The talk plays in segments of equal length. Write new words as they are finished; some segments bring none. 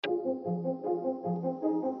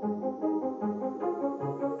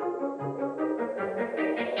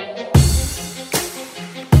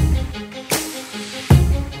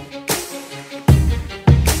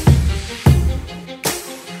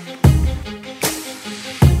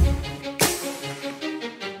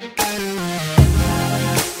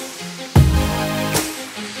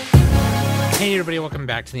everybody, welcome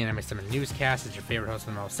back to the Anime Summon Newscast. It's your favorite host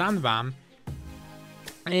of the most, Sam the Bomb.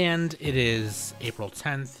 And it is April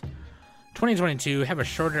 10th, 2022. Have a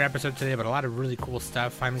shorter episode today, but a lot of really cool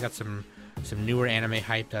stuff. Finally got some newer anime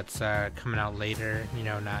hype that's coming out later, you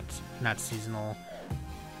know, not seasonal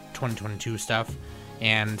 2022 stuff.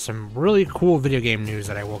 And some really cool video game news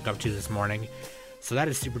that I woke up to this morning. So that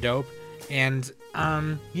is super dope. And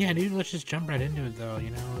yeah, dude, let's just jump right into it though, you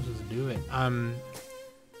know, let's just do it.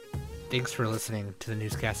 Thanks for listening to the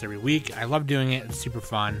newscast every week. I love doing it. It's super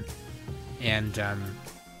fun. And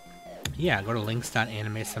yeah, go to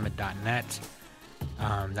links.animesummit.net.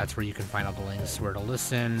 That's where you can find all the links where to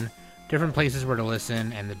listen, different places where to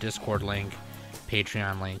listen, and the Discord link,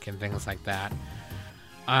 Patreon link, and things like that.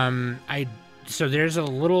 So there's a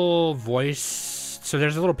little there's a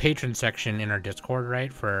little patron section in our Discord,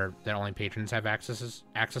 right, for that only patrons have access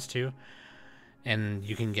to. And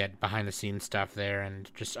you can get behind the scenes stuff there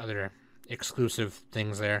and just other exclusive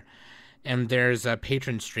things there. And there's a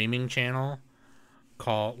patron streaming channel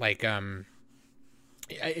called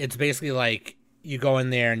it's basically like you go in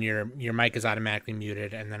there and your mic is automatically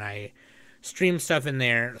muted, and then I stream stuff in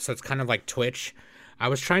there. So it's kind of like Twitch. I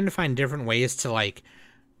was trying to find different ways to like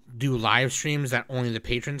do live streams that only the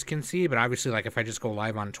patrons can see, but obviously like if I just go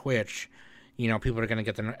live on Twitch, you know, people are going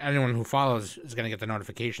to get anyone who follows is going to get the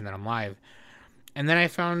notification that I'm live. And then I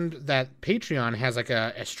found that Patreon has like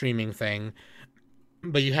a streaming thing,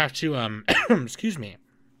 but you have to, excuse me,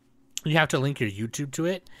 you have to link your YouTube to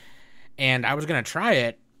it. And I was going to try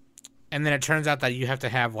it, and then it turns out that you have to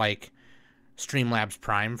have like Streamlabs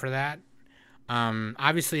Prime for that.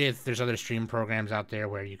 Obviously, if there's other stream programs out there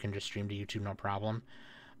where you can just stream to YouTube, no problem.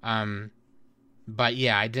 But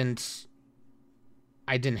yeah, I didn't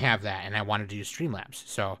have that, and I wanted to use Streamlabs.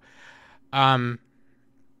 So,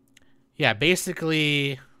 yeah,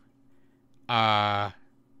 basically, yeah,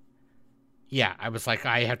 I was like,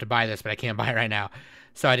 I have to buy this, but I can't buy it right now.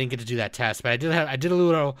 So I didn't get to do that test, but I did a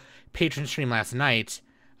little patron stream last night,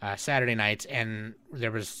 Saturday night, and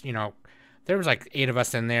there was like 8 of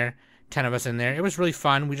us in there, 10 of us in there. It was really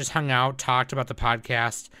fun. We just hung out, talked about the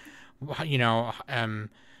podcast, you know, I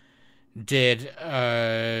did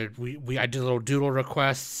little doodle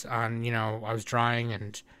requests on, you know, I was drawing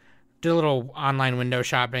and did a little online window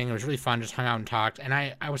shopping. It was really fun. Just hung out and talked. And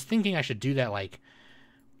I was thinking I should do that like,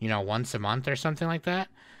 you know, once a month or something like that.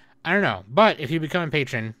 I don't know. But if you become a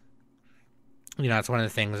patron, you know, it's one of the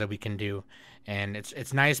things that we can do. And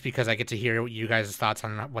it's nice because I get to hear you guys' thoughts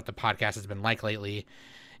on what the podcast has been like lately.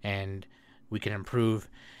 And we can improve.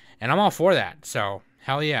 And I'm all for that. So,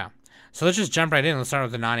 hell yeah. So let's just jump right in. Let's start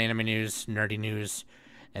with the non-anime news, nerdy news.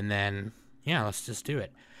 And then, yeah, let's just do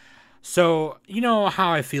it. So, you know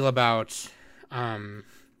how I feel about the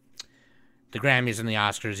Grammys and the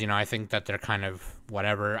Oscars. You know, I think that they're kind of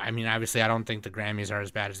whatever. I mean, obviously, I don't think the Grammys are as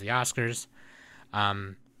bad as the Oscars.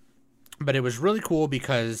 But it was really cool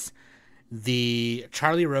because the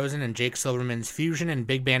Charlie Rosen and Jake Silverman's fusion and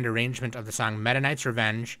big band arrangement of the song Meta Knight's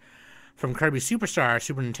Revenge from Kirby Superstar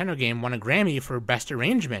Super Nintendo game won a Grammy for Best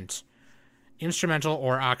Arrangement, Instrumental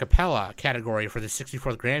or A Cappella category for the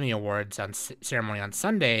 64th Grammy Awards ceremony on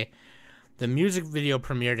Sunday. The music video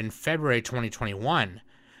premiered in February 2021.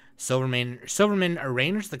 Silverman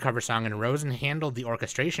arranged the cover song, and Rosen handled the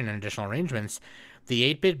orchestration and additional arrangements.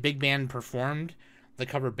 The 8-bit big band performed the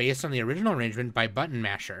cover based on the original arrangement by Button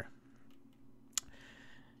Masher.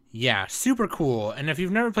 Yeah, super cool. And if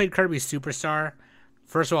you've never played Kirby Superstar,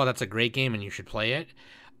 first of all, that's a great game and you should play it.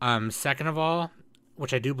 Second of all,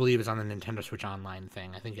 which I do believe is on the Nintendo Switch Online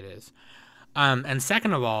thing. I think it is. And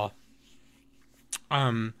second of all,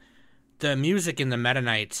 the music in the Meta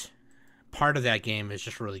Knight part of that game is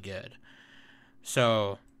just really good.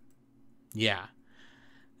 So, yeah.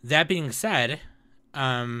 That being said,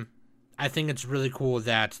 I think it's really cool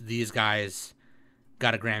that these guys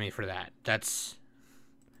got a Grammy for that. That's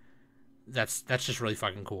just really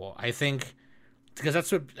fucking cool. I think, because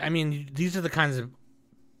that's what, I mean, these are the kinds of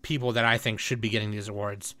people that I think should be getting these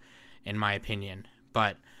awards, in my opinion.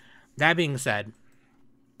 But that being said,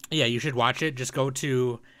 yeah, you should watch it. Just go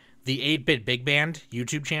to the 8-Bit Big Band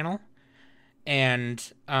YouTube channel,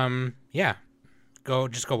 and yeah, go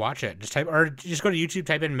watch it. Just go to YouTube,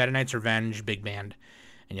 type in Meta Knight's Revenge Big Band,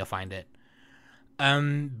 and you'll find it.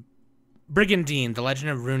 Brigandine: The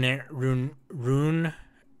Legend of Rune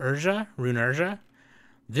Urza.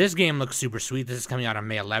 This game looks super sweet. This is coming out on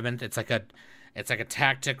May 11th. It's like a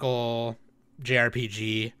tactical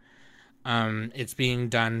JRPG. It's being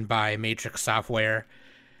done by Matrix Software.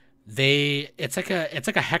 It's like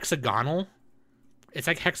a hexagonal. It's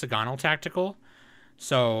like hexagonal tactical.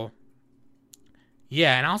 So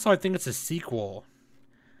yeah, and also I think it's a sequel.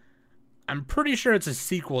 I'm pretty sure it's a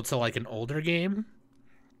sequel to like an older game.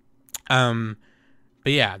 But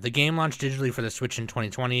yeah, the game launched digitally for the Switch in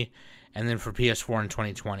 2020, and then for PS4 in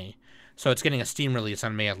 2020. So it's getting a Steam release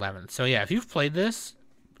on May 11th. So yeah, if you've played this,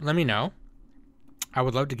 let me know. I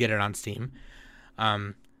would love to get it on Steam.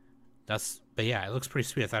 But yeah, it looks pretty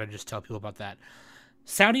sweet. I thought I'd just tell people about that.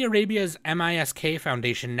 Saudi Arabia's MISK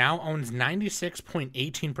Foundation now owns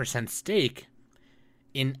 96.18% stake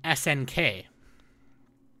in SNK.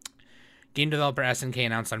 Game developer SNK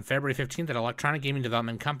announced on February 15th that electronic gaming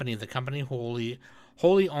development company, the company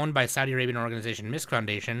wholly owned by Saudi Arabian organization MISK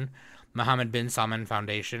Foundation, Mohammed bin Salman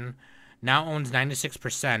Foundation, now owns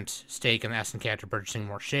 96% stake in the SNK after purchasing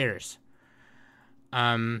more shares.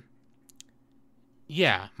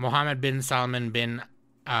 Yeah, Mohammed bin Salman bin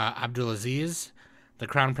Abdulaziz, the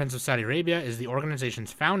Crown Prince of Saudi Arabia, is the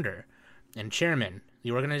organization's founder and chairman.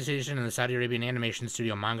 The organization and the Saudi Arabian animation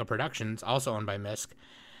studio Manga Productions, also owned by MISK,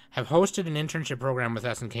 have hosted an internship program with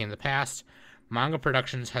SNK in the past. Manga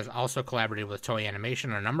Productions has also collaborated with Toei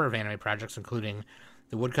Animation on a number of anime projects, including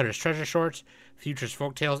The Woodcutter's Treasure Shorts, Future's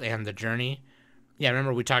Folktales, and The Journey. Yeah, I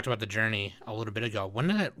remember we talked about The Journey a little bit ago.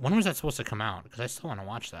 When was that supposed to come out? Because I still want to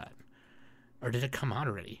watch that. Or did it come out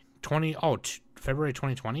already? February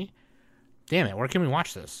 2020? Damn it, where can we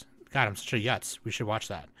watch this? God, I'm such a yutz. We should watch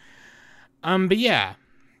that. But yeah,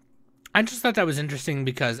 I just thought that was interesting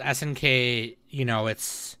because SNK,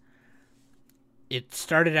 it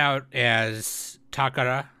started out as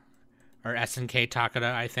Takara, or SNK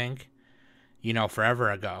Takara, I think,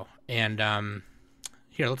 forever ago. And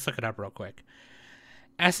here, let's look it up real quick.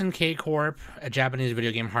 SNK Corp, a Japanese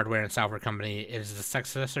video game hardware and software company, is the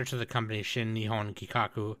successor to the company Shin Nihon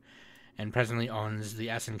Kikaku, and presently owns the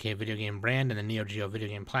SNK video game brand and the Neo Geo video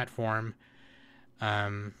game platform.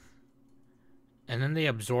 And then they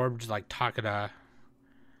absorbed like Takara,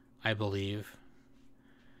 I believe.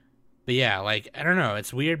 But yeah, I don't know.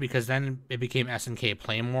 It's weird because then it became SNK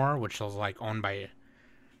Playmore, which was like owned by,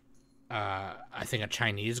 I think, a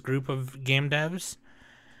Chinese group of game devs.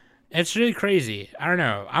 It's really crazy. I don't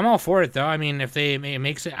know. I'm all for it though. I mean, if it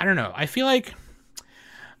makes it, I don't know. I feel like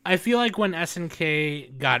when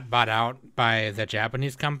SNK got bought out by the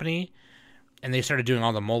Japanese company, and they started doing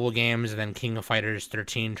all the mobile games, and then King of Fighters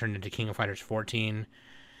 13 turned into King of Fighters 14.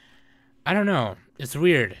 I don't know. It's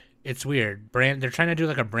weird. It's weird. They're trying to do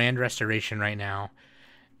like a brand restoration right now,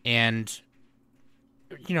 and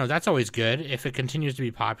that's always good if it continues to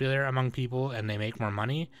be popular among people and they make more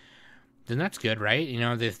money. Then that's good, right?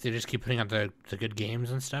 They just keep putting out the good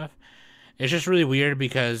games and stuff. It's just really weird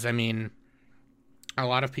because, I mean, a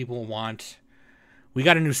lot of people we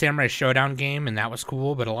got a new Samurai Showdown game, and that was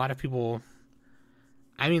cool, but a lot of people,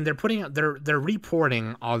 I mean, they're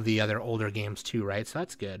reporting all the other older games too, right? So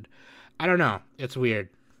that's good. I don't know. It's weird.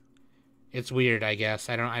 It's weird, I guess.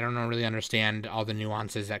 I don't really understand all the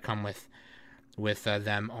nuances that come with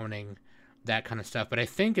them owning that kind of stuff, but I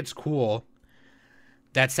think it's cool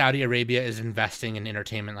that Saudi Arabia is investing in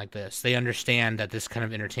entertainment like this. They understand that this kind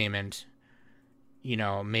of entertainment,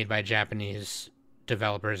 made by Japanese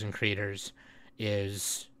developers and creators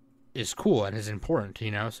is cool and is important,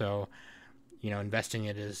 so, investing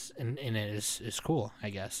in it is cool, I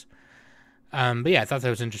guess. But yeah, I thought that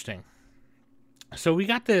was interesting. So we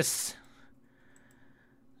got this,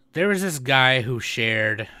 there was this guy who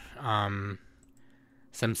shared,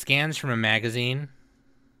 some scans from a magazine,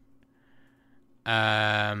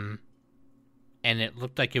 and it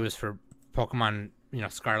looked like it was for Pokemon,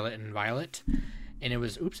 Scarlet and Violet, and it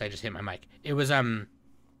was, oops, I just hit my mic. It was, it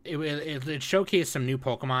showcased some new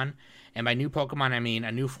Pokemon, and by new Pokemon, I mean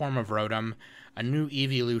a new form of Rotom, a new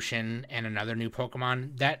evolution, and another new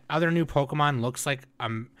Pokemon. That other new Pokemon looks like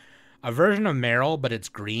a version of Meryl, but it's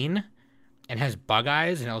green, and has bug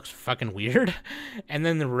eyes, and it looks fucking weird. And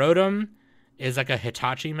then the Rotom is like a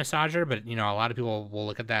Hitachi massager, but a lot of people will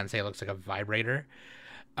look at that and say it looks like a vibrator.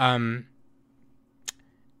 And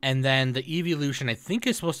then the evolution, I think,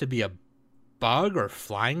 is supposed to be a bug or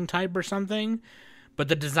flying type or something, but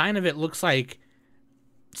the design of it looks like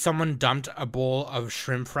someone dumped a bowl of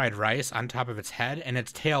shrimp fried rice on top of its head, and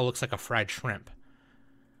its tail looks like a fried shrimp.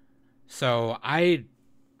 So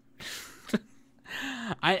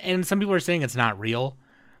and some people are saying it's not real.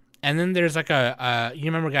 And then there's like you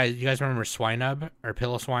guys remember Swinub or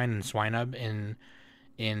Piloswine and Swinub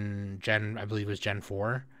in Gen, I believe it was Gen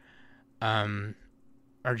 4,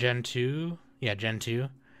 or Gen 2, yeah, Gen 2.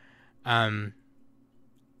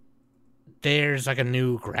 There's like a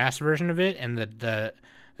new grass version of it, and the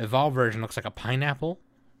evolved version looks like a pineapple.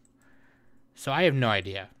 So I have no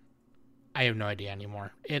idea. I have no idea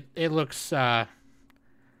anymore. It looks weird.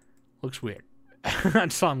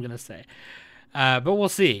 That's all I'm gonna say. But we'll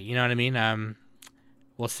see. You know what I mean?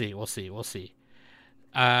 We'll see. We'll see. We'll see.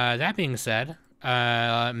 That being said,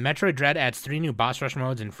 Metroid Dread adds 3 new boss rush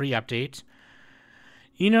modes and free updates.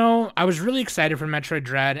 You know, I was really excited for Metroid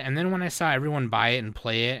Dread, and then when I saw everyone buy it and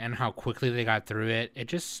play it and how quickly they got through it,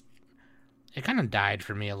 it kind of died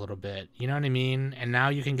for me a little bit. You know what I mean? And now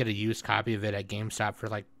you can get a used copy of it at GameStop for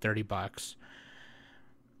like $30.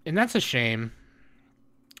 And that's a shame.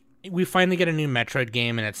 We finally get a new Metroid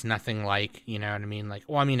game, and it's nothing like, you know what I mean? Like,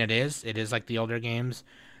 well, I mean, it is like the older games,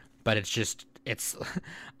 but it's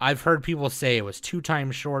I've heard people say it was 2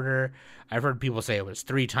 times shorter. I've heard people say it was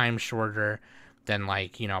 3 times shorter than,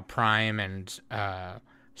 like, you know, Prime and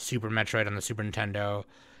Super Metroid on the Super Nintendo.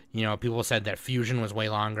 You know, people said that Fusion was way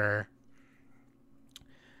longer.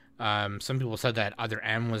 Some people said that Other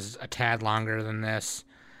M was a tad longer than this.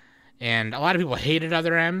 And a lot of people hated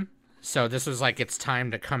Other M. So this was like its time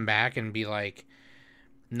to come back and be like,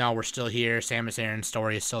 no, we're still here. Samus Aran's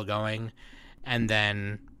story is still going. And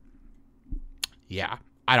then, yeah,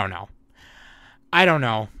 I don't know.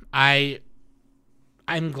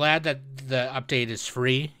 I'm glad that the update is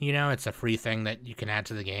free. You know, it's a free thing that you can add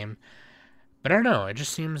to the game. But I don't know. It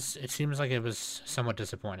seems like it was somewhat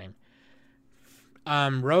disappointing.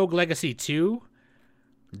 Rogue Legacy 2,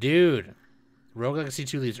 dude. Rogue Legacy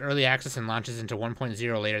 2 leaves early access and launches into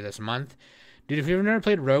 1.0 later this month. Dude, if you've never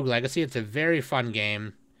played Rogue Legacy, it's a very fun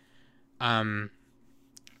game.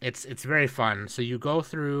 It's very fun. So you go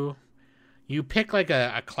through, you pick like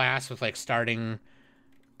a class with like starting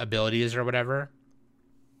abilities or whatever,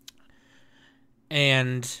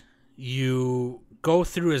 and you go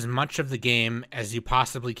through as much of the game as you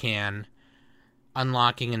possibly can,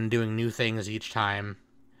 unlocking and doing new things each time.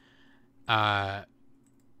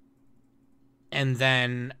 And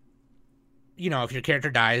then, you know, if your character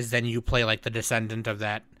dies, then you play like the descendant of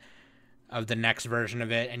the next version of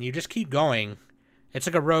it, and you just keep going. It's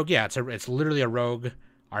like a rogue, yeah, it's literally a rogue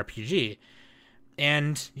RPG.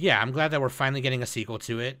 And yeah, I'm glad that we're finally getting a sequel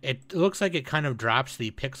to it. It looks like it kind of drops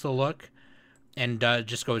the pixel look and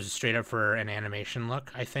just goes straight up for an animation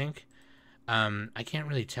look, I think. I can't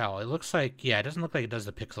really tell. It looks like, yeah, it doesn't look like it does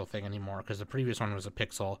the pixel thing anymore, because the previous one was a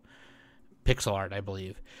pixel art, I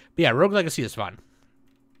believe. But yeah, Rogue Legacy is fun.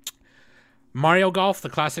 Mario Golf, the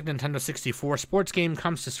classic Nintendo 64 sports game,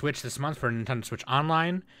 comes to Switch this month for Nintendo Switch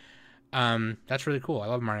Online. That's really cool. I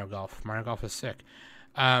love Mario Golf. Mario Golf is sick.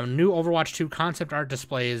 New Overwatch 2 concept art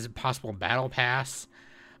displays possible battle pass.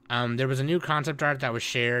 There was a new concept art that was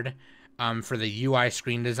shared for the UI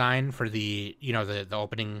screen design for the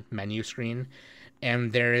opening menu screen.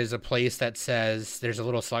 And there is a place that says, there's a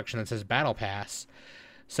little selection that says battle pass.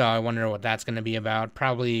 So I wonder what that's going to be about.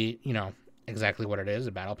 Probably, you know, exactly what it is,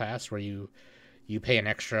 a battle pass, where you pay an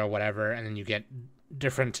extra whatever, and then you get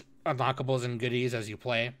different unlockables and goodies as you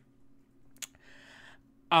play.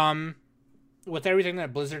 With everything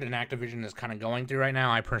that Blizzard and Activision is kind of going through right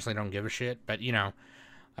now, I personally don't give a shit. But, you know,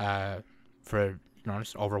 for, you know,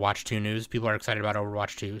 just Overwatch 2 news, people are excited about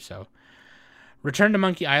Overwatch 2, so... Return to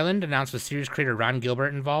Monkey Island, announced with series creator Ron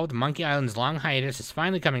Gilbert involved. Monkey Island's long hiatus is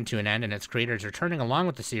finally coming to an end, and its creators are returning along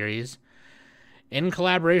with the series. In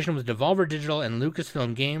collaboration with Devolver Digital and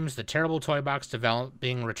Lucasfilm Games, the Terrible Toy Box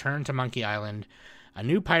developing Return to Monkey Island, a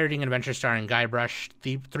new pirating adventure starring Guybrush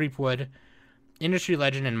Threepwood, industry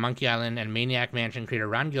legend in Monkey Island and Maniac Mansion creator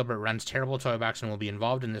Ron Gilbert runs Terrible Toy Box and will be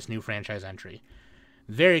involved in this new franchise entry.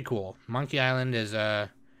 Very cool. Monkey Island is a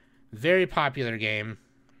very popular game.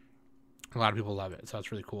 A lot of people love it, so it's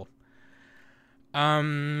really cool.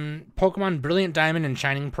 Pokemon Brilliant Diamond and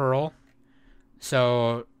Shining Pearl.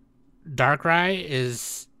 So,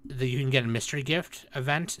 Darkrai you can get a mystery gift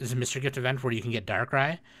event. It's a mystery gift event where you can get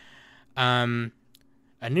Darkrai. A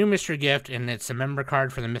new mystery gift, and it's a member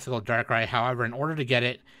card for the mythical Darkrai. However, in order to get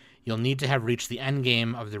it, you'll need to have reached the end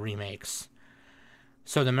game of the remakes.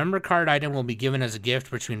 So the member card item will be given as a gift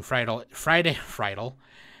between Friday,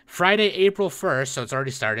 April 1st, so it's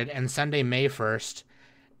already started, and Sunday, May 1st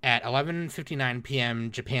at 11:59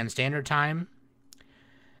 p.m. Japan Standard Time.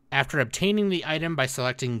 After obtaining the item by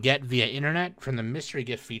selecting Get via Internet from the mystery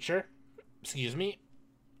gift feature, adjusting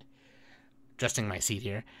my seat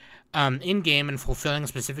here, in-game and fulfilling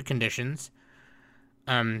specific conditions,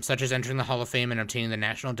 such as entering the Hall of Fame and obtaining the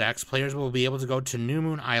National Dex, players will be able to go to New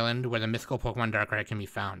Moon Island where the mythical Pokemon Darkrai can be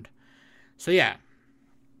found. So yeah.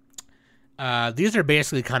 These are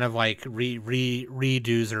basically kind of like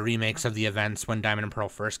redos or remakes of the events when Diamond and Pearl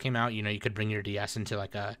first came out. You know, you could bring your DS into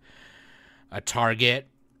like a Target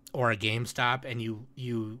or a GameStop, and you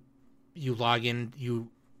log in, you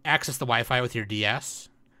access the Wi-Fi with your DS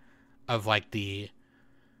of like the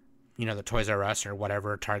the Toys R Us or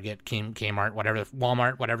whatever, Target, Kmart, whatever,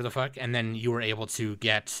 Walmart, whatever the fuck, and then you were able to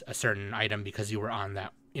get a certain item because you were on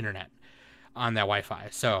that internet, on that Wi-Fi.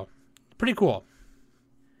 So, pretty cool.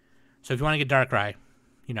 So if you want to get Darkrai,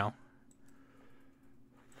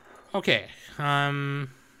 Okay.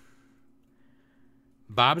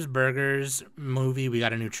 Bob's Burgers movie, we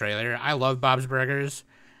got a new trailer. I love Bob's Burgers.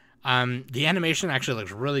 The animation actually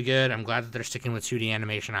looks really good. I'm glad that they're sticking with 2D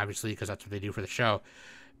animation, obviously, because that's what they do for the show.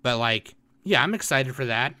 But, I'm excited for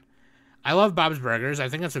that. I love Bob's Burgers. I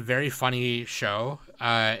think it's a very funny show.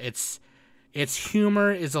 Its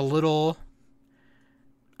humor is a little...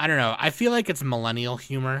 I don't know. I feel like it's millennial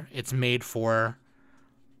humor. It's made for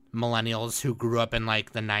millennials who grew up in, the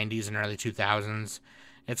 90s and early 2000s.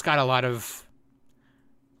 It's got a lot of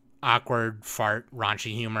awkward, fart,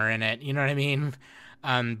 raunchy humor in it. You know what I mean?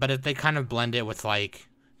 But they kind of blend it with,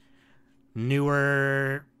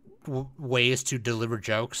 newer ways to deliver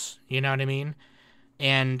jokes. You know what I mean?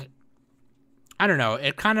 And I don't know.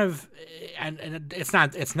 It kind of... And it's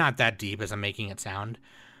not that deep as I'm making it sound.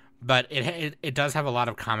 But it does have a lot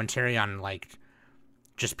of commentary on,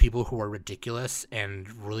 just people who are ridiculous and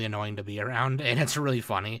really annoying to be around, and it's really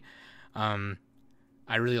funny. I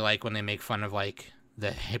really like when they make fun of,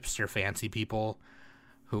 the hipster fancy people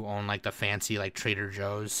who own, the fancy, Trader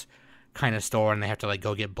Joe's kind of store, and they have to,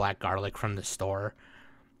 go get black garlic from the store.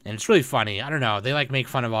 And it's really funny. I don't know. They, make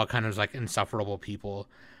fun of all kinds of, insufferable people.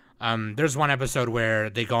 There's one episode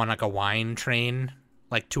where they go on, a wine train,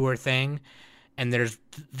 tour thing, and there's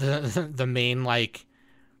the main,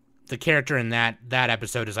 the character in that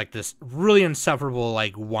episode is, this really insufferable,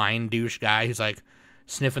 wine douche guy who's,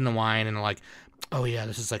 sniffing the wine and, oh, yeah,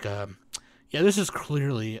 this is, this is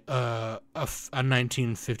clearly a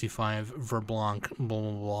 1955 Verblanc, blah,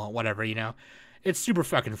 blah, blah, whatever, It's super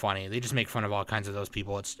fucking funny. They just make fun of all kinds of those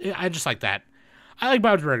people. I just like that. I like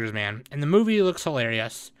Bob's Burgers, man. And the movie looks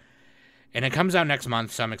hilarious. And it comes out next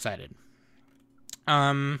month, so I'm excited.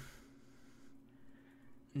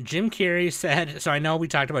 Jim Carrey said... So I know we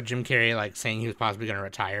talked about Jim Carrey, saying he was possibly going to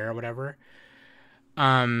retire or whatever.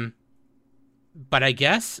 But I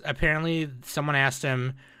guess, apparently, someone asked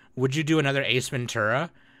him, would you do another Ace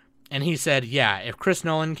Ventura? And he said, yeah, if Chris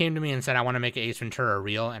Nolan came to me and said, I want to make Ace Ventura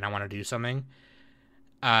real and I want to do something,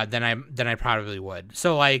 then I probably would.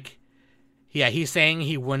 So, he's saying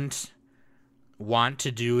he wouldn't want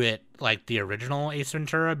to do it like the original Ace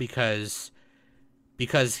Ventura because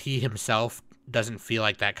he himself doesn't feel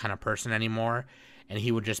like that kind of person anymore, and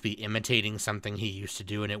he would just be imitating something he used to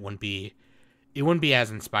do, and it wouldn't be as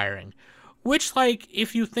inspiring. Which,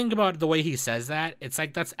 if you think about the way he says that, it's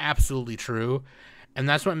that's absolutely true, and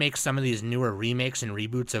that's what makes some of these newer remakes and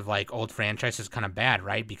reboots of old franchises kind of bad,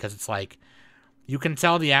 right? Because it's you can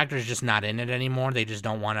tell the actor's just not in it anymore. They just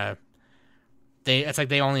don't want to. It's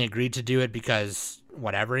they only agreed to do it because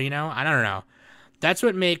whatever, I don't know. I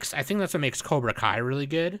think that's what makes Cobra Kai really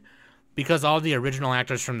good. Because all the original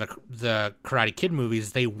actors from the Karate Kid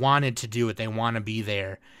movies, they wanted to do it. They want to be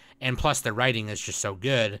there. And plus the writing is just so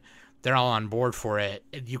good. They're all on board for it.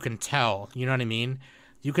 You can tell. You know what I mean?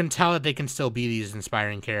 You can tell that they can still be these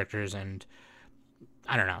inspiring characters. And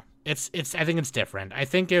I don't know. I think it's different. I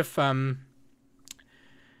think if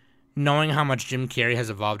knowing how much Jim Carrey has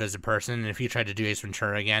evolved as a person, and if he tried to do Ace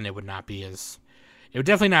Ventura again, it would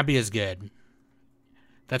definitely not be as good.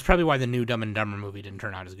 That's probably why the new Dumb and Dumber movie didn't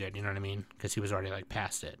turn out as good, you know what I mean? Because he was already,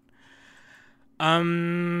 past it.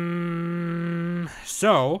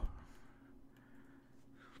 So,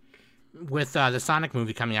 with the Sonic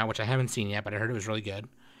movie coming out, which I haven't seen yet, but I heard it was really good,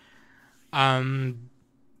 Game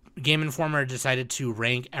Informer decided to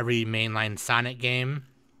rank every mainline Sonic game,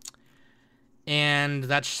 and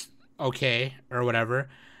that's okay, or whatever.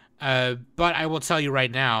 But I will tell you right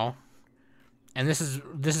now, and this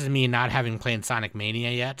is me not having played Sonic Mania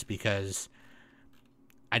yet because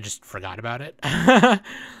I just forgot about it.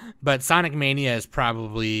 But Sonic Mania is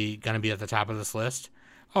probably going to be at the top of this list.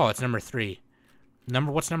 Oh, it's number 3.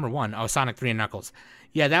 What's number 1? Oh, Sonic 3 and Knuckles.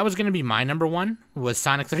 Yeah, that was going to be my number 1, was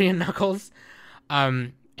Sonic 3 and Knuckles.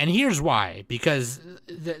 And here's why. Because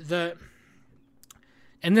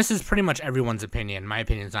and this is pretty much everyone's opinion. My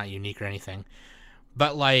opinion is not unique or anything.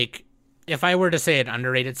 But, if I were to say an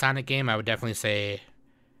underrated Sonic game, I would definitely say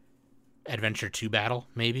Adventure 2 Battle,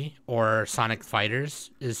 maybe. Or Sonic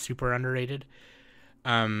Fighters is super underrated.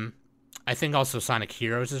 I think also Sonic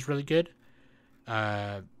Heroes is really good.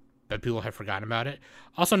 But people have forgotten about it.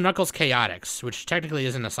 Also Knuckles Chaotix, which technically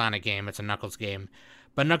isn't a Sonic game, it's a Knuckles game.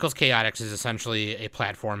 But Knuckles Chaotix is essentially a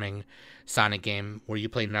platforming Sonic game where you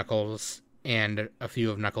play Knuckles and a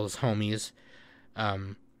few of Knuckles' homies.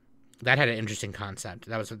 That had an interesting concept.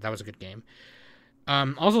 That was a good game.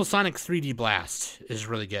 Also, Sonic 3D Blast is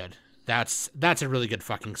really good. That's a really good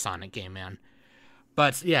fucking Sonic game, man.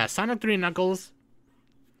 But yeah, Sonic 3 and Knuckles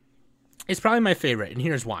is probably my favorite, and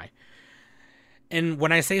here's why. And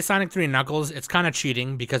when I say Sonic 3 and Knuckles, it's kind of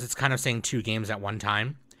cheating because it's kind of saying two games at one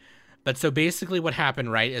time. But so basically what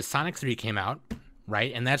happened, right, is Sonic 3 came out,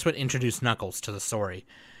 right? And that's what introduced Knuckles to the story.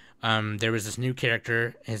 There was this new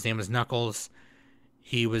character. His name was Knuckles.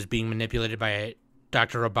 He was being manipulated by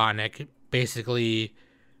Dr. Robotnik, basically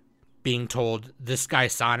being told this guy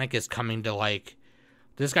Sonic is coming to, like,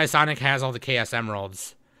 this guy Sonic has all the Chaos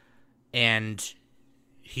Emeralds, and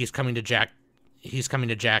he's coming to jack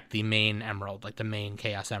the main emerald, like the main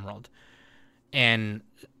Chaos Emerald. And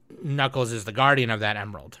Knuckles is the guardian of that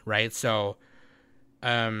emerald, right? So,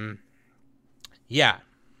 yeah.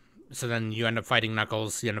 So then you end up fighting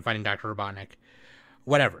Knuckles, you end up fighting Dr. Robotnik,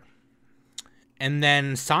 whatever. And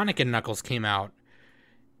then Sonic and Knuckles came out,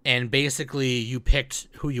 and basically you picked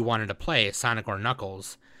who you wanted to play, Sonic or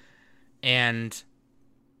Knuckles, and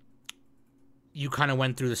you kind of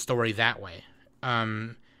went through the story that way.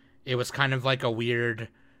 It was kind of like a weird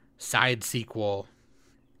side sequel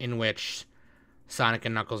in which Sonic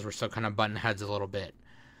and Knuckles were still kind of butting heads a little bit.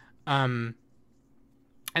 And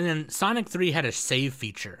then Sonic 3 had a save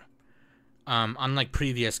feature. Unlike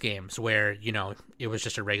previous games where, you know, it was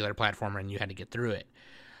just a regular platformer and you had to get through it.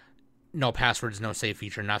 No passwords, no save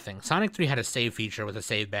feature, nothing. Sonic 3 had a save feature with a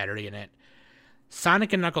save battery in it.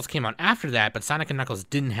 Sonic and Knuckles came out after that, but Sonic and Knuckles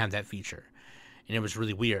didn't have that feature. And it was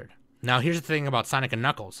really weird. Now, here's the thing about Sonic and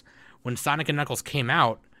Knuckles. When Sonic and Knuckles came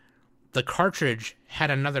out, the cartridge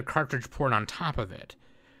had another cartridge port on top of it.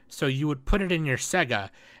 So you would put it in your Sega,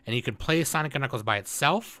 and you could play Sonic and Knuckles by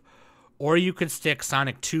itself, or you could stick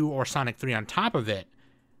Sonic 2 or Sonic 3 on top of it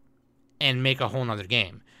and make a whole nother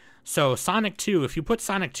game. So Sonic 2, if you put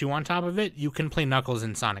Sonic 2 on top of it, you can play Knuckles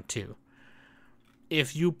in Sonic 2.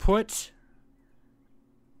 If you put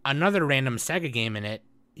another random Sega game in it,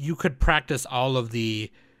 you could practice all of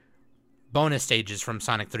the bonus stages from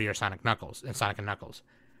Sonic 3 or Sonic Knuckles and Sonic and Knuckles.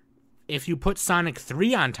 If you put Sonic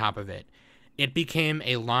 3 on top of it, it became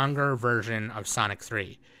a longer version of Sonic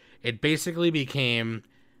 3. It basically became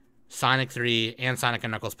Sonic 3 and Sonic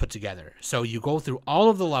and Knuckles put together. So you go through all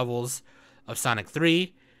of the levels of Sonic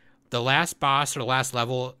 3. The last boss or the last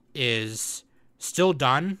level is still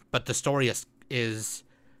done, but the story is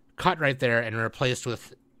cut right there and replaced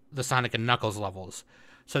with the Sonic and Knuckles levels.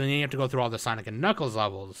 So then you have to go through all the Sonic and Knuckles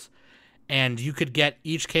levels, and you could get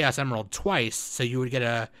each Chaos Emerald twice. So you would get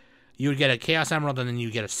a Chaos Emerald and then you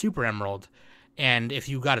get a Super Emerald. And if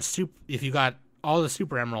you got all the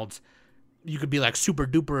Super Emeralds, you could be like super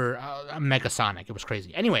duper Mega Sonic. It was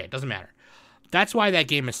crazy. Anyway, it doesn't matter. That's why that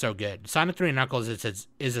game is so good. Sonic 3 and Knuckles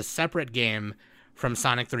is a separate game from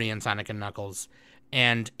Sonic 3 and Sonic and Knuckles,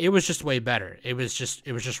 and it was just way better. It was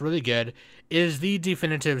just really good. It is the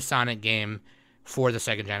definitive Sonic game for the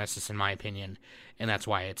Sega Genesis, in my opinion, and that's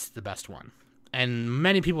why it's the best one. And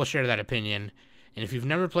many people share that opinion. And if you've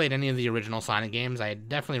never played any of the original Sonic games, I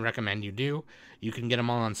definitely recommend you do. You can get them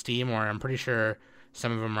all on Steam, or I'm pretty sure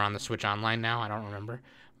some of them are on the Switch Online now. I don't remember.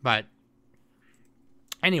 But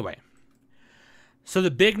anyway, so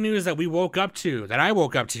the big news that I woke up to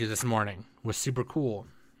this morning was super cool.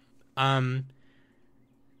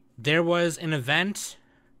 There was an event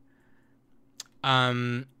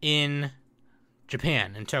in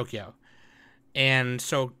Japan, in Tokyo. And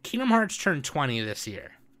so Kingdom Hearts turned 20 this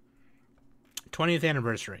year. 20th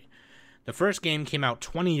anniversary. The first game came out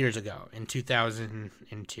 20 years ago in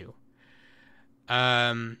 2002.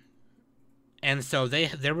 And so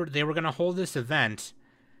they were going to hold this event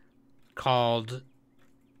called,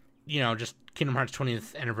 you know, just Kingdom Hearts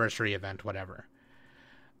 20th anniversary event, whatever.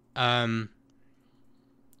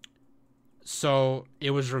 So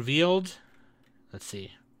it was revealed. Let's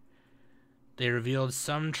see. They revealed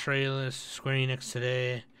some trailers. Square Enix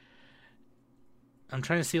today. I'm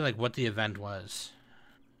trying to see like what the event was.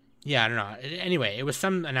 Yeah, I don't know. Anyway, it was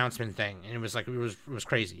some announcement thing, and it was like it was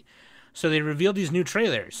crazy. So they revealed these new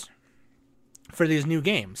trailers for these new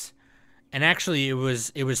games, and actually there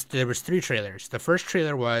was 3 trailers. The first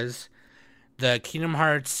trailer was the Kingdom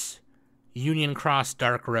Hearts Union Cross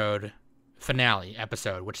Dark Road finale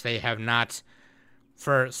episode, which they have not.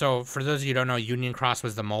 For those of you who don't know, Union Cross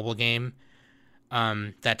was the mobile game.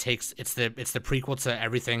 That takes it's the prequel to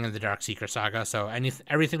everything in the Darkseeker saga. So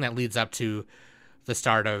everything that leads up to the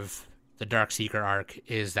start of the Darkseeker arc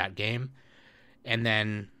is that game, and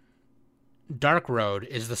then Dark Road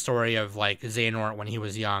is the story of like Xehanort when he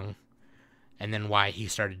was young, and then why he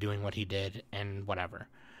started doing what he did and whatever.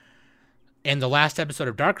 And the last episode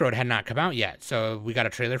of Dark Road had not come out yet, so we got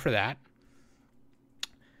a trailer for that.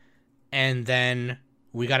 And then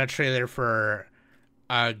we got a trailer for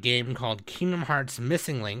a game called Kingdom Hearts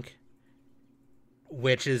Missing Link,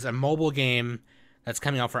 which is a mobile game that's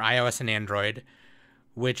coming out for iOS and Android,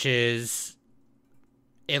 which is,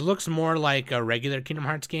 it looks more like a regular Kingdom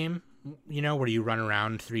Hearts game, you know, where you run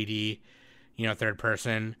around 3D, you know, third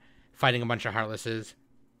person, fighting a bunch of Heartlesses.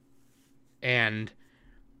 And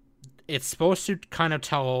it's supposed to kind of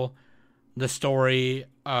tell the story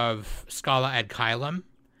of Scala ad Caelum,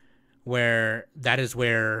 where that is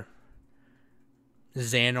where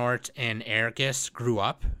Xehanort and Eraqus grew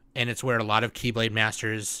up, and it's where a lot of Keyblade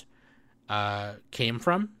Masters came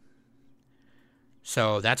from.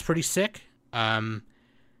 So that's pretty sick. And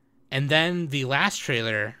then the last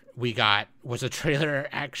trailer we got was a trailer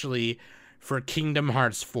actually for Kingdom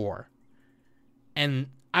Hearts 4. And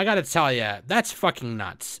I gotta tell you, that's fucking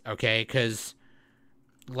nuts, okay? Because,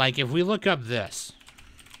 like, if we look up this,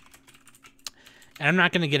 and I'm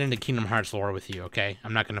not gonna get into Kingdom Hearts lore with you, okay?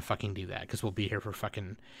 I'm not gonna fucking do that, because we'll be here for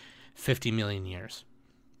fucking 50 million years.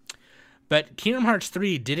 But Kingdom Hearts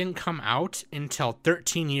 3 didn't come out until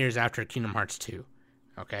 13 years after Kingdom Hearts 2,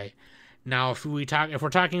 okay? Now, if we're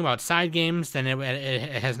talking about side games, then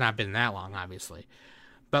it has not been that long, obviously.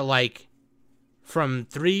 But, like, from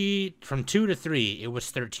 2 to 3, it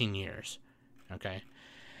was 13 years, okay?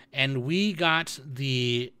 And we got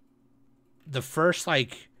the first,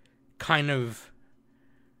 like, kind of,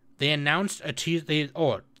 they announced a teaser.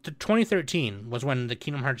 2013 was when the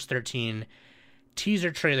Kingdom Hearts 13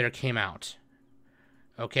 teaser trailer came out,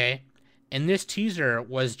 okay? And this teaser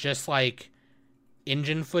was just, like,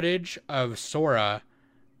 engine footage of Sora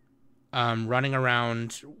running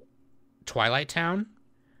around Twilight Town.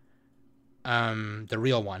 The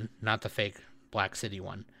real one, not the fake Black City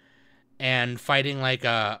one, and fighting like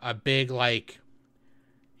a big, like,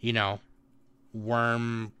 you know,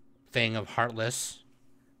 worm thing of Heartless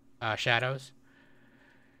shadows.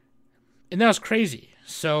 And that was crazy.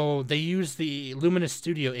 So they used the Luminous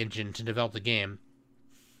Studio engine to develop the game,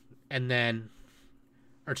 and then,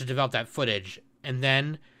 or to develop that footage, and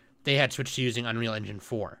then they had switched to using Unreal Engine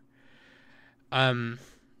 4. Then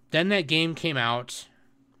that game came out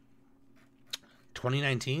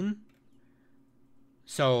 2019,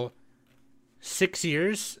 so 6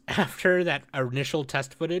 years after that initial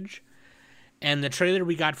test footage. And the trailer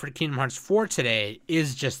we got for Kingdom Hearts 4 today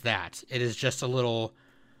is just that. It is just a little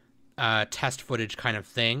test footage kind of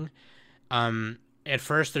thing. At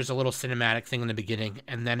first there's a little cinematic thing in the beginning,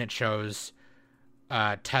 and then it shows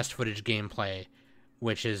test footage gameplay,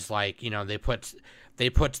 which is like, you know, they put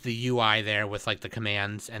the UI there with like the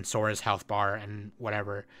commands and Sora's health bar and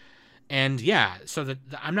whatever. And yeah, so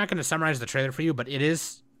I'm not going to summarize the trailer for you, but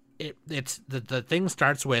it's the thing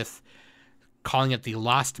starts with calling it the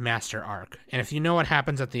Lost Master arc. And if you know what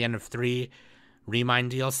happens at the end of 3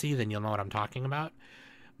 Remind DLC, then you'll know what I'm talking about.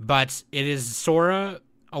 But it is Sora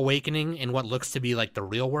awakening in what looks to be like the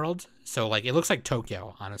real world. So like, it looks like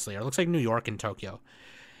Tokyo, honestly, or it looks like New York and Tokyo.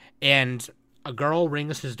 And a girl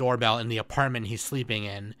rings his doorbell in the apartment he's sleeping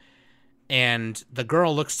in. And the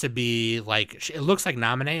girl looks to be like, it looks like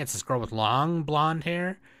Naminé. It's this girl with long blonde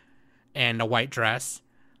hair and a white dress.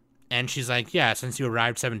 And she's like, yeah, since you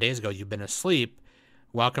arrived 7 days ago, you've been asleep.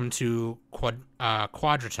 Welcome to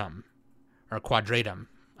Quadratum, or Quadratum.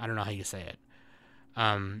 I don't know how you say it.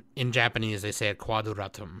 In Japanese, they say it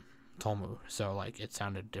Quadratum Tomu. So, like, it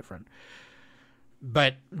sounded different.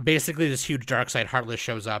 But basically, this huge Darkseid Heartless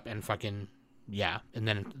shows up and fucking... yeah, and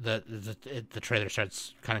then the trailer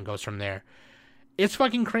starts, kind of goes from there. It's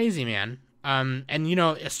fucking crazy, man. And you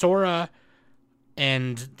know, Sora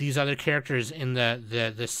and these other characters in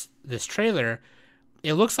this trailer,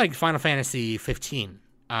 it looks like Final Fantasy 15.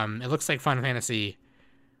 It looks like Final Fantasy,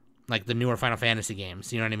 like the newer Final Fantasy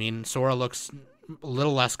games. You know what I mean? Sora looks a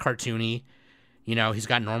little less cartoony. You know, he's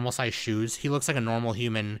got normal sized shoes. He looks like a normal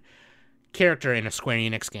human character in a Square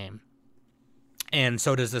Enix game. And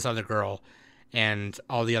so does this other girl. And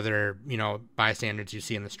all the other, you know, bystanders you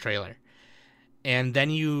see in this trailer. And then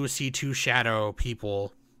you see 2 shadow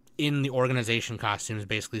people in the organization costumes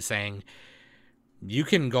basically saying, you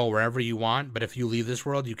can go wherever you want, but if you leave this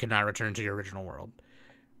world, you cannot return to your original world.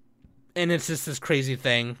 And it's just this crazy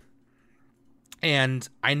thing. And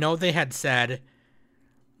I know they had said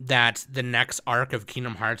that the next arc of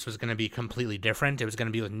Kingdom Hearts was going to be completely different. It was going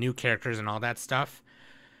to be with new characters and all that stuff.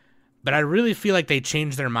 But I really feel like they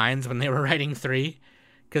changed their minds when they were writing 3,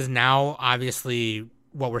 because now, obviously,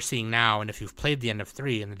 what we're seeing now, and if you've played the end of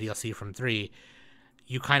 3 and the DLC from 3,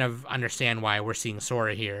 you kind of understand why we're seeing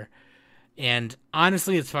Sora here. And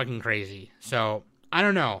honestly, it's fucking crazy. So, I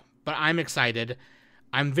don't know, but I'm excited.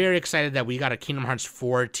 I'm very excited that we got a Kingdom Hearts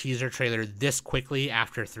 4 teaser trailer this quickly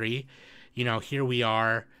after 3. You know, here we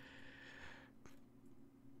are.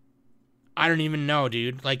 I don't even know,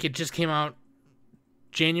 dude. Like, it just came out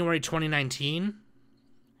January 2019.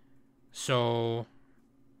 So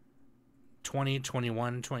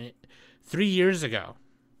 2021, 3 years ago,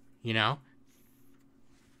 you know?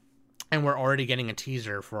 And we're already getting a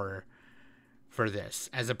teaser for this,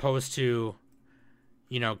 as opposed to,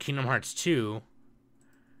 you know, Kingdom Hearts 2,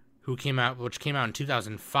 which came out in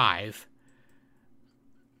 2005.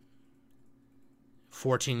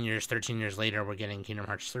 13 years later, we're getting Kingdom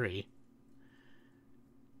Hearts 3.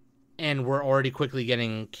 And we're already quickly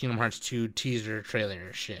getting Kingdom Hearts 2 teaser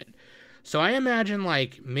trailer shit. So I imagine,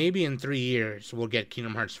 like, maybe in 3 years, we'll get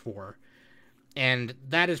Kingdom Hearts 4. And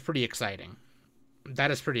that is pretty exciting.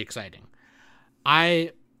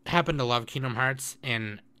 I happen to love Kingdom Hearts,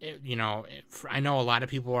 and, you know, I know a lot of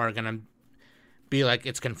people are going to be like,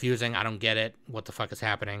 it's confusing, I don't get it, what the fuck is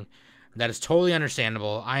happening. That is totally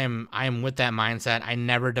understandable. I am with that mindset. I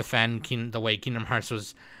never defend the way Kingdom Hearts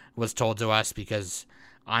was told to us, because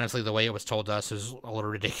honestly, the way it was told to us is a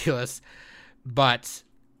little ridiculous. But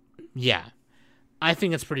yeah, I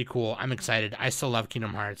think it's pretty cool. I'm excited. I still love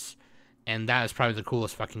Kingdom Hearts, and that is probably the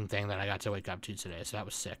coolest fucking thing that I got to wake up to today. So that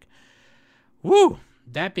was sick. Woo!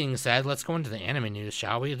 That being said, let's go into the anime news,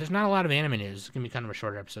 shall we? There's not a lot of anime news. It's gonna be kind of a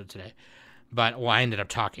shorter episode today. But, well, I ended up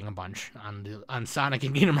talking a bunch on Sonic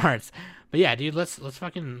and Kingdom Hearts. But yeah, dude, let's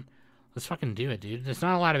fucking do it, dude. There's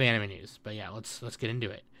not a lot of anime news, but yeah, let's get into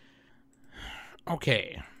it.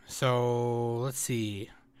 Okay, so let's see.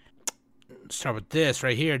 Start with this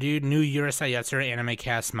right here, dude. New Urusei Yatsura anime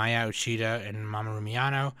cast Maya Uchida and Mamoru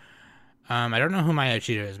Miyano. I don't know who Maya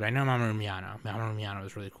Uchida is, but I know Mamoru Miyano. Mamoru Miyano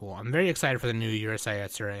is really cool. I'm very excited for the new Urusei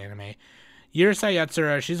Yatsura anime. Urusei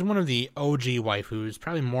Yatsura, she's one of the OG waifus,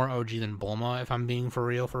 probably more OG than Bulma, if I'm being for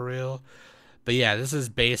real. But yeah, this is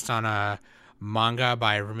based on a manga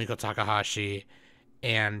by Rumiko Takahashi,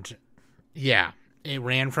 and yeah, it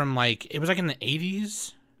ran from, like, it was like in the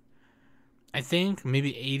 80s, I think,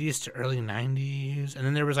 maybe 80s to early 90s, and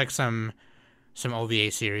then there was like some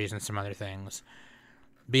OVA series and some other things.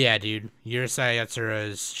 But yeah, dude, Urusei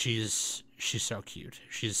Yatsura she's so cute.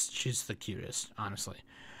 She's the cutest, honestly.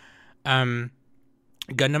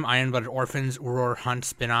 Gundam Iron Blooded Orphans Aurora Hunt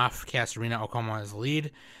spinoff cast Rina Okuma as the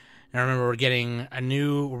lead. And I remember we're getting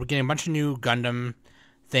a bunch of new Gundam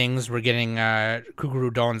things. We're getting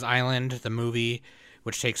Kuguru Don's Island, the movie,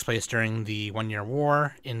 which takes place during the 1 Year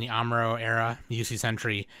War in the Amuro era, the UC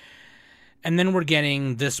Century. And then we're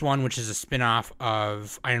getting this one, which is a spinoff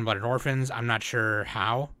of Iron Blooded Orphans. I'm not sure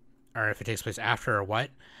how, or if it takes place after or what.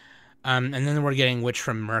 And then we're getting Witch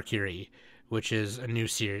from Mercury, which is the new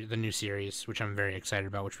series, which I'm very excited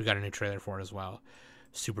about, which we got a new trailer for as well.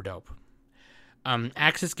 Super dope.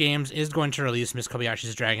 Axis Games is going to release Miss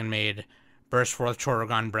Kobayashi's Dragon Maid Burst Forth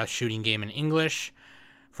Chorogon Breath shooting game in English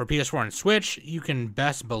for PS4 and Switch. You can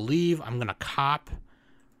best believe I'm going to cop.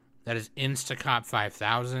 That is Instacop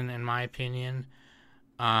 5000 in my opinion.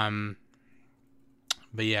 But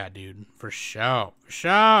yeah, dude, for sure.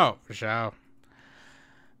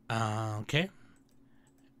 Okay.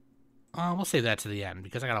 We'll save that to the end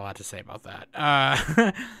because I got a lot to say about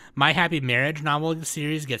that. My Happy Marriage novel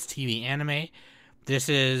series gets TV anime. This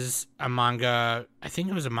is a manga. I think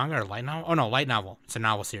it was a manga or light novel. Oh no, light novel. It's a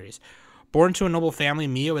novel series. Born to a noble family,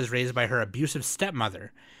 Mio is raised by her abusive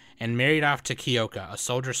stepmother and married off to Kyoka, a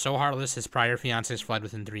soldier so heartless his prior fiancés fled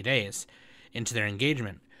within 3 days into their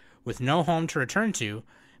engagement. With no home to return to,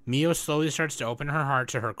 Mio slowly starts to open her heart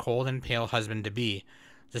to her cold and pale husband-to-be.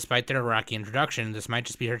 Despite their rocky introduction, this might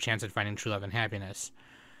just be her chance at finding true love and happiness.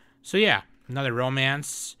 So yeah, another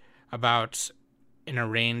romance about an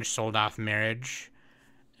arranged, sold-off marriage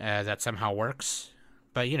that somehow works.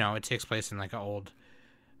 But, you know, it takes place in like older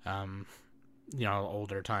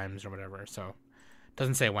times or whatever. So,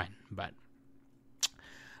 doesn't say when, but.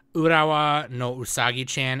 Urawa no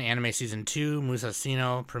Usagi-chan Anime Season 2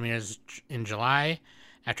 Musashino premieres in July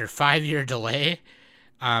after 5-year delay.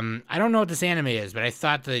 I don't know what this anime is, but I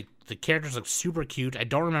thought the characters look super cute. I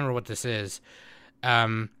don't remember what this is.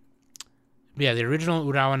 Yeah, the original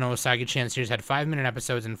Urawa no Usagi-chan series had 5-minute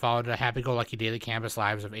episodes and followed the happy-go-lucky daily campus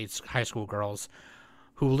lives of 8 high school girls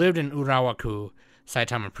who lived in Urawa-ku,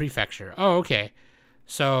 Saitama Prefecture. Oh, okay.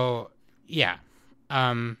 So, yeah.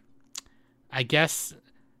 I guess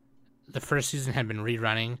the first season had been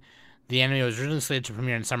rerunning. The anime was originally slated to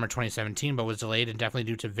premiere in summer 2017, but was delayed indefinitely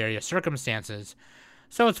due to various circumstances.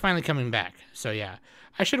 So it's finally coming back. So yeah,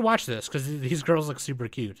 I should watch this because these girls look super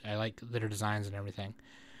cute. I like their designs and everything.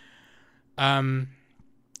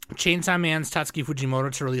 Chainsaw Man's Tatsuki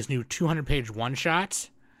Fujimoto to release new 200-page one-shot.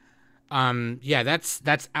 Yeah,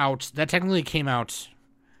 that's out. That technically came out.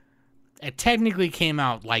 It technically came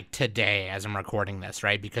out like today as I'm recording this,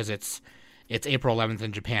 right? Because it's April 11th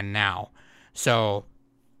in Japan now. So,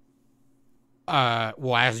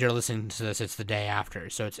 well, as you're listening to this, it's the day after.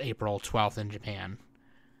 So it's April 12th in Japan.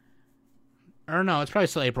 Or no, it's probably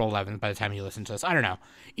still April 11th by the time you listen to this. I don't know.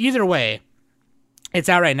 Either way, it's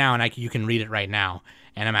out right now, and you can read it right now.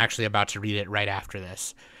 And I'm actually about to read it right after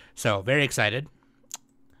this. So, very excited.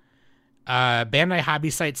 Bandai Hobby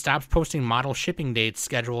site stops posting model shipping dates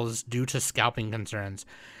schedules due to scalping concerns.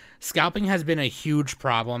 Scalping has been a huge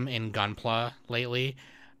problem in Gunpla lately.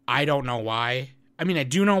 I don't know why. I mean, I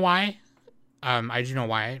do know why. I do know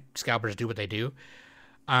why scalpers do what they do.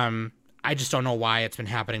 I just don't know why it's been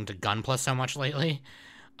happening to Gunpla so much lately.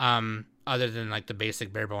 Other than like the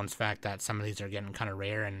basic bare bones fact that some of these are getting kind of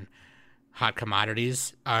rare and hot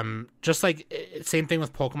commodities. Just like same thing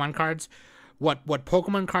with Pokemon cards. What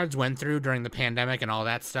Pokemon cards went through during the pandemic and all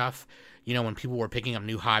that stuff, you know, when people were picking up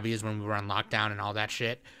new hobbies when we were on lockdown and all that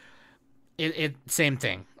shit. It same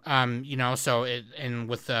thing. You know, so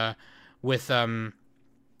with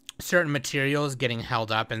certain materials getting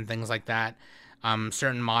held up and things like that,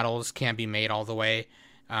 certain models can't be made all the way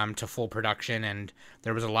to full production, and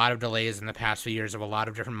there was a lot of delays in the past few years of a lot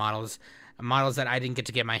of different models that I didn't get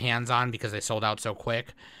to get my hands on because they sold out so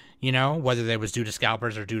quick, you know, whether they was due to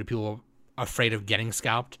scalpers or due to people afraid of getting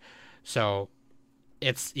scalped. So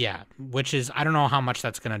it's, yeah, which is, I don't know how much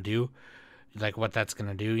that's going to do, like what that's going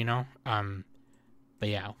to do, you know? But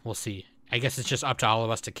yeah, we'll see. I guess it's just up to all of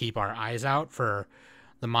us to keep our eyes out for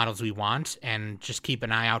the models we want and just keep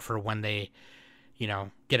an eye out for when they, you know,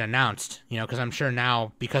 get announced, you know, because I'm sure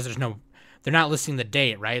now, because they're not listing the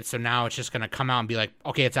date, right? So now it's just going to come out and be like,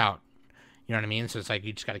 okay, it's out. You know what I mean? So it's like,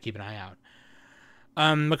 you just got to keep an eye out.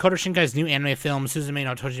 Makoto Shinkai's new anime film, Suzume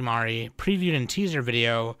no Tojimari, previewed in teaser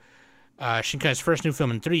video. Shinkai's first new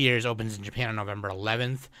film in 3 years opens in Japan on November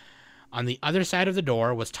 11th. On the other side of the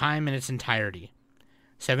door was time in its entirety.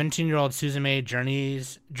 17-year-old Suzume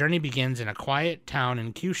journey begins in a quiet town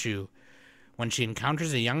in Kyushu when she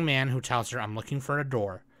encounters a young man who tells her, "I'm looking for a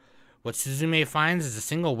door." What Suzume finds is a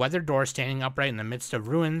single weathered door standing upright in the midst of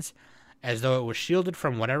ruins, as though it was shielded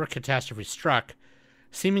from whatever catastrophe struck.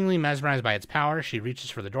 Seemingly mesmerized by its power, she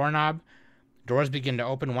reaches for the doorknob. Doors begin to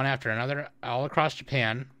open one after another all across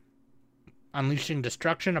Japan, unleashing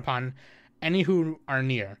destruction upon any who are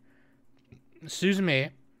near. Suzume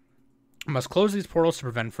must close these portals to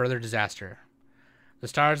prevent further disaster. The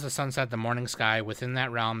stars, the sunset, the morning sky, within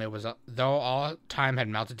that realm, it was though all time had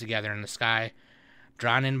melted together in the sky.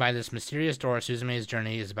 Drawn in by this mysterious door, Suzume's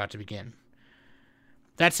journey is about to begin.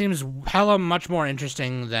 That seems hella much more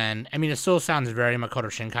interesting than... I mean, it still sounds very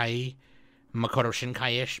Makoto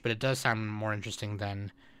Shinkai-ish, but it does sound more interesting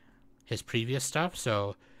than his previous stuff,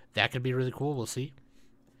 so that could be really cool. We'll see.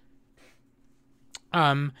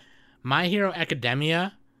 My Hero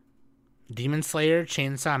Academia, Demon Slayer,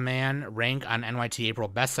 Chainsaw Man rank on NYT April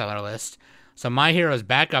bestseller list. So My Hero is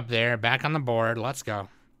back up there, back on the board. Let's go.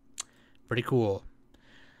 Pretty cool.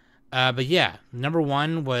 But yeah, number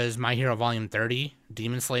 1 was My Hero Volume 30.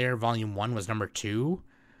 Demon Slayer Volume 1 was number 2.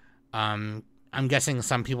 I'm guessing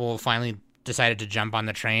some people finally decided to jump on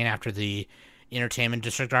the train after the Entertainment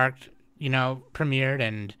District arc, you know, premiered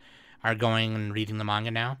and are going and reading the manga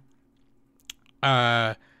now.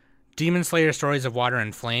 Demon Slayer Stories of Water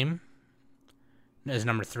and Flame is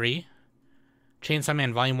number 3. Chainsaw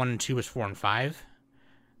Man Volume 1 and 2 is 4 and 5.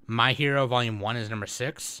 My Hero Volume 1 is number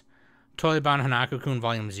 6. Toiban Hanako-kun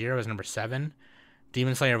Volume 0 is number 7.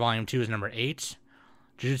 Demon Slayer Volume 2 is number 8.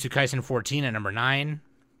 Jujutsu Kaisen 14 at number 9.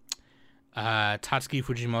 Tatsuki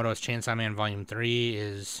Fujimoto's Chainsaw Man Volume 3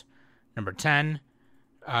 is number 10.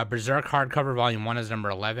 Berserk Hardcover Volume 1 is number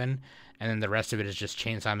 11. And then the rest of it is just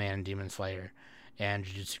Chainsaw Man and Demon Slayer. And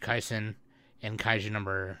Jujutsu Kaisen and Kaiju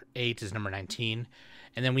number 8 is number 19.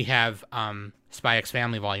 And then we have Spy X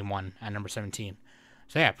Family Volume 1 at number 17.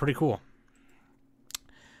 So yeah, pretty cool.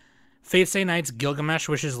 Fate Stay Night's Gilgamesh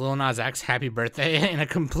wishes Lil Nas X happy birthday in a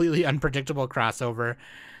completely unpredictable crossover.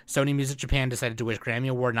 Sony Music Japan decided to wish Grammy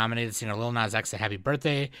Award-nominated singer Lil Nas X a happy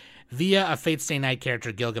birthday via a Fate Stay Night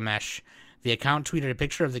character, Gilgamesh. The account tweeted a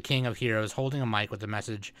picture of the King of Heroes holding a mic with the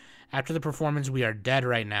message, "After the performance, we are dead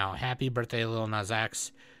right now. Happy birthday, Lil Nas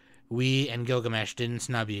X. We and Gilgamesh didn't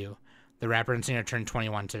snub you." The rapper and singer turned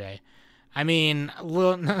 21 today. I mean,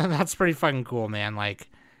 that's pretty fucking cool, man. Like,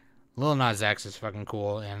 Lil Nas X is fucking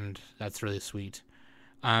cool, and that's really sweet.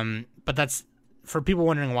 But that's, for people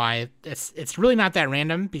wondering why, it's really not that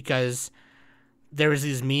random, because there was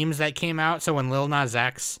these memes that came out. So when Lil Nas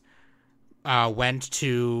X went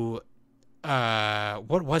to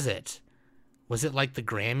what was it? Was it like the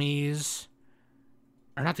Grammys?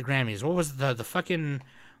 Or not the Grammys. What was the fucking,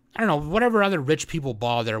 I don't know, whatever other rich people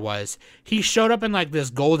ball there was. He showed up in like this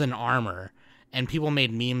golden armor and people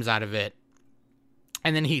made memes out of it.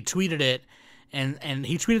 And then he tweeted it, and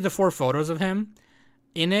he tweeted the 4 photos of him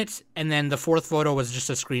in it, and then the 4th photo was just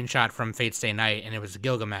a screenshot from Fate Stay Night, and it was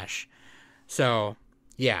Gilgamesh. So,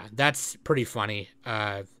 yeah, that's pretty funny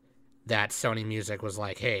that Sony Music was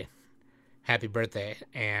like, hey, happy birthday,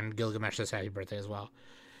 and Gilgamesh says happy birthday as well.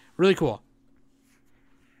 Really cool.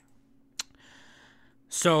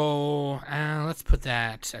 So, let's put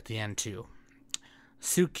that at the end, too.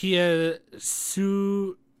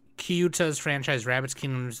 Kyuta's franchise Rabbids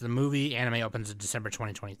Kingdoms, the movie, anime opens in December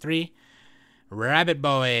 2023. Rabbit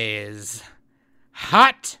Boys.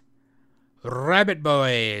 Hot Rabbit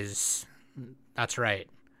Boys. That's right.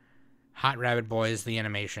 Hot Rabbit Boys, the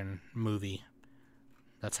animation movie.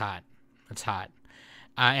 That's hot. That's hot.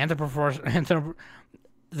 The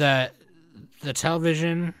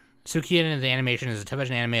television, Sukiya the animation is a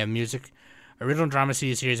television anime of music, original drama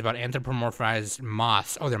series about anthropomorphized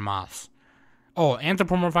moths. Oh, they're moths. Oh,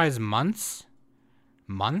 anthropomorphized months?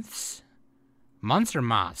 Months? Months or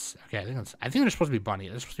moths? Okay, I think they're supposed to be bunny.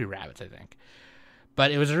 They're supposed to be rabbits, I think.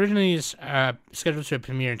 But it was originally scheduled to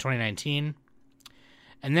premiere in 2019,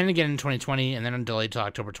 and then again in 2020, and then delayed till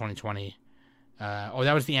October 2020.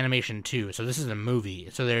 That was the animation too. So this is the movie.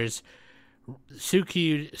 So there's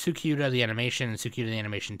Sukiya the animation and Sukiya the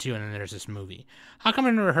animation 2, and then there's this movie. How come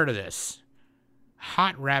I've never heard of this?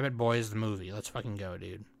 Hot Rabbit Boys the movie. Let's fucking go,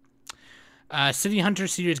 dude. City Hunter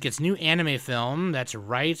series gets new anime film. That's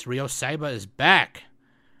right. Ryo Saiba is back.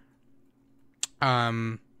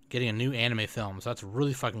 Getting a new anime film. So that's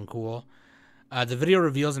really fucking cool. The video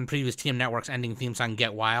reveals in previous TM Network's ending theme song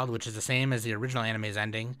Get Wild, which is the same as the original anime's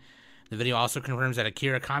ending. The video also confirms that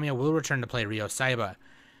Akira Kamiya will return to play Ryo Saiba.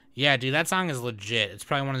 Yeah, dude, that song is legit. It's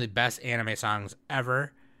probably one of the best anime songs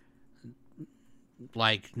ever.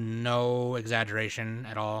 Like, no exaggeration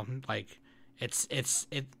at all. Like,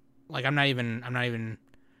 it. Like, I'm not even lying.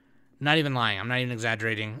 I'm not even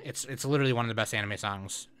exaggerating. It's literally one of the best anime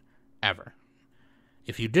songs ever.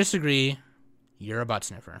 If you disagree, you're a butt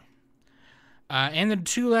sniffer. And the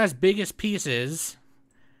 2 last biggest pieces.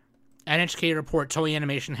 NHK report Toei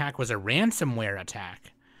Animation hack was a ransomware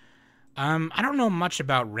attack. I don't know much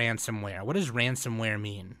about ransomware. What does ransomware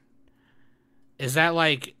mean? Is that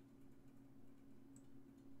like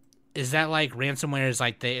ransomware is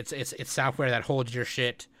like it's software that holds your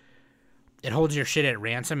shit. It holds your shit at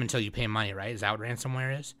ransom until you pay money, right? Is that what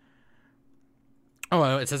ransomware is?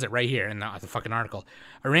 Oh, it says it right here in the fucking article.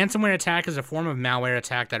 A ransomware attack is a form of malware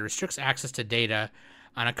attack that restricts access to data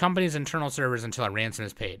on a company's internal servers until a ransom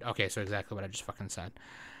is paid. Okay, so exactly what I just fucking said.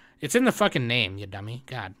 It's in the fucking name, you dummy.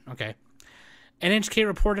 God, okay. NHK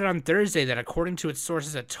reported on Thursday that according to its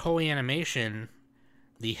sources at Toei Animation,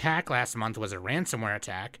 the hack last month was a ransomware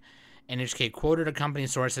attack. NHK quoted a company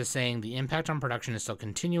source as saying the impact on production is still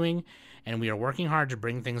continuing, and we are working hard to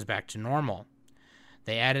bring things back to normal.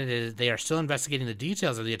 They added they are still investigating the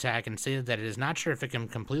details of the attack and stated that it is not sure if it can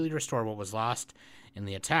completely restore what was lost in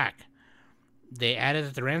the attack. They added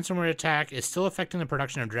that the ransomware attack is still affecting the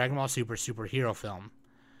production of Dragon Ball Super superhero film.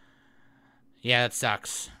 Yeah, that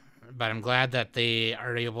sucks. But I'm glad that they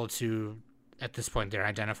are able to, at this point, they're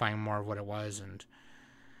identifying more of what it was. And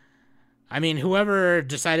I mean, whoever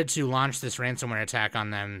decided to launch this ransomware attack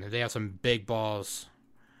on them, they have some big balls.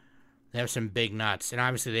 They have some big nuts. And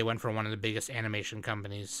obviously they went for one of the biggest animation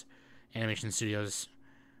companies, animation studios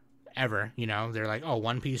ever. You know, they're like, oh,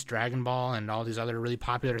 One Piece, Dragon Ball, and all these other really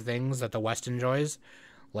popular things that the West enjoys.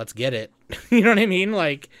 Let's get it. You know what I mean?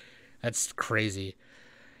 Like, that's crazy.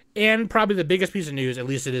 And probably the biggest piece of news, at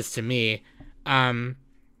least it is to me,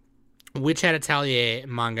 Witch Hat Atelier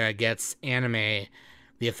manga gets anime.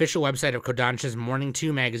 The official website of Kodansha's Morning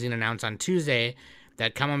 2 magazine announced on Tuesday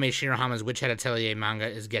that Kamame Shirahama's Witch Hat Atelier manga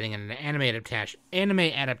is getting an anime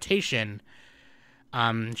adaptation.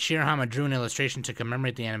 Shirahama drew an illustration to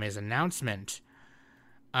commemorate the anime's announcement.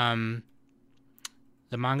 The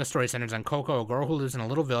manga story centers on Koko, a girl who lives in a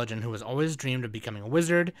little village and who has always dreamed of becoming a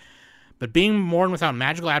wizard, but being born without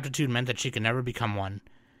magical aptitude meant that she could never become one.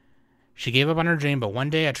 She gave up on her dream, but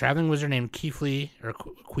one day a traveling wizard named Kifli, or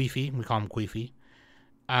Quifi, we call him Quifi,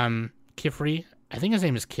 Kifri, I think his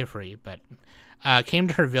name is Kifri, but came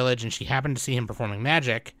to her village and she happened to see him performing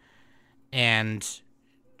magic, and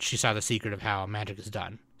she saw the secret of how magic is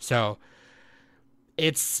done. So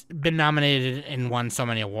it's been nominated and won so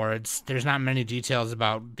many awards. There's not many details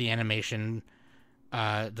about the animation,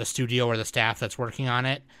 the studio or the staff that's working on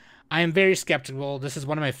it. I am very skeptical. This is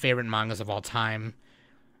one of my favorite mangas of all time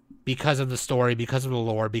because of the story, because of the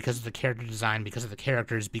lore, because of the character design, because of the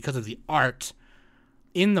characters, because of the art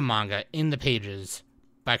in the manga, in the pages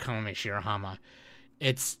by Kamome Shirahama.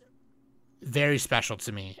 It's very special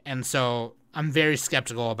to me. And so I'm very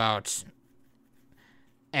skeptical about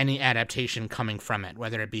any adaptation coming from it,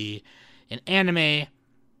 whether it be an anime,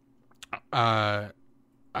 a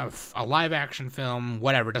live action film,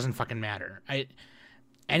 whatever. It doesn't fucking matter.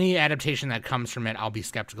 Any adaptation that comes from it, I'll be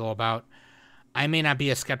skeptical about. I may not be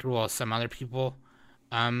as skeptical as some other people,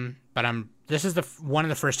 but this is one of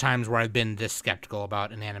the first times where I've been this skeptical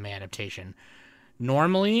about an anime adaptation.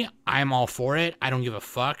 Normally, I'm all for it. I don't give a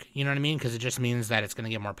fuck, you know what I mean? Because it just means that it's going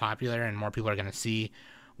to get more popular and more people are going to see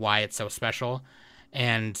why it's so special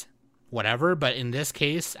and whatever. But in this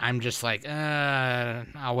case, I'm just like,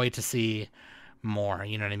 I'll wait to see more,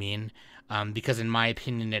 you know what I mean? Because in my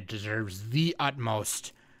opinion, it deserves the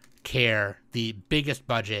utmost care, the biggest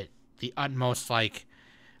budget, the utmost, like,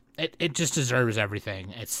 it just deserves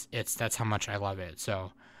everything. That's how much I love it.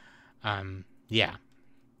 So, yeah.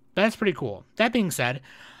 That's pretty cool. That being said,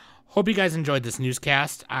 hope you guys enjoyed this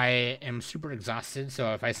newscast. I am super exhausted,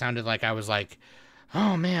 so if I sounded like I was like,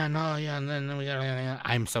 oh man, oh yeah, and then we got,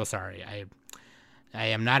 I'm so sorry. I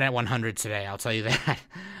am not at 100 today, I'll tell you that.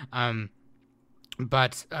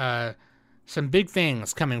 But some big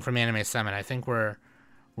things coming from Anime Summit. I think we're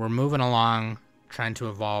moving along, trying to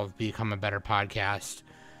evolve, become a better podcast,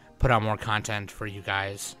 put out more content for you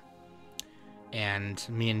guys. And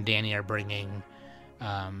me and Danny are bringing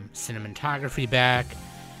cinematography back.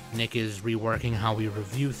 Nick is reworking how we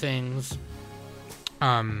review things,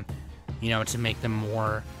 to make them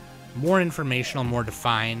more informational, more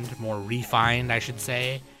defined, more refined, I should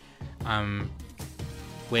say,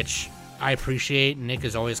 which I appreciate. Nick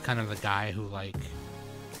is always kind of the guy who, like,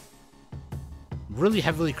 really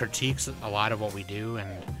heavily critiques a lot of what we do, and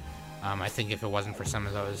I think if it wasn't for some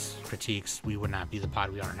of those critiques, we would not be the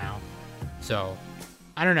pod we are now. So,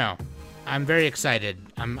 I don't know. I'm very excited.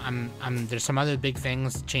 There's some other big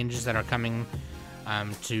things, changes that are coming,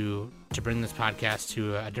 to bring this podcast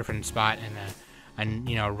to a different spot and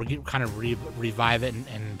revive it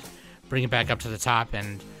and bring it back up to the top.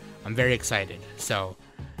 And I'm very excited. So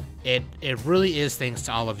it really is thanks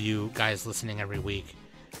to all of you guys listening every week,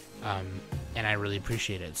 and I really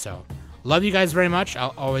appreciate it. So love you guys very much.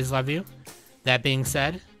 I'll always love you. That being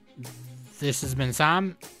said, this has been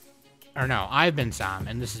Sam. Or no, I've been Sam,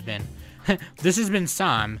 and this has been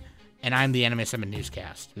Sam, and I'm the Anime Summit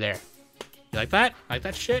Newscast. There. You like that? Like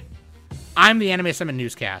that shit? I'm the Anime Summit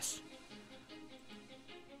Newscast.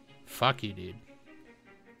 Fuck you, dude.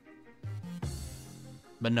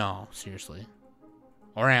 But no, seriously.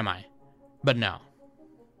 Or am I? But no.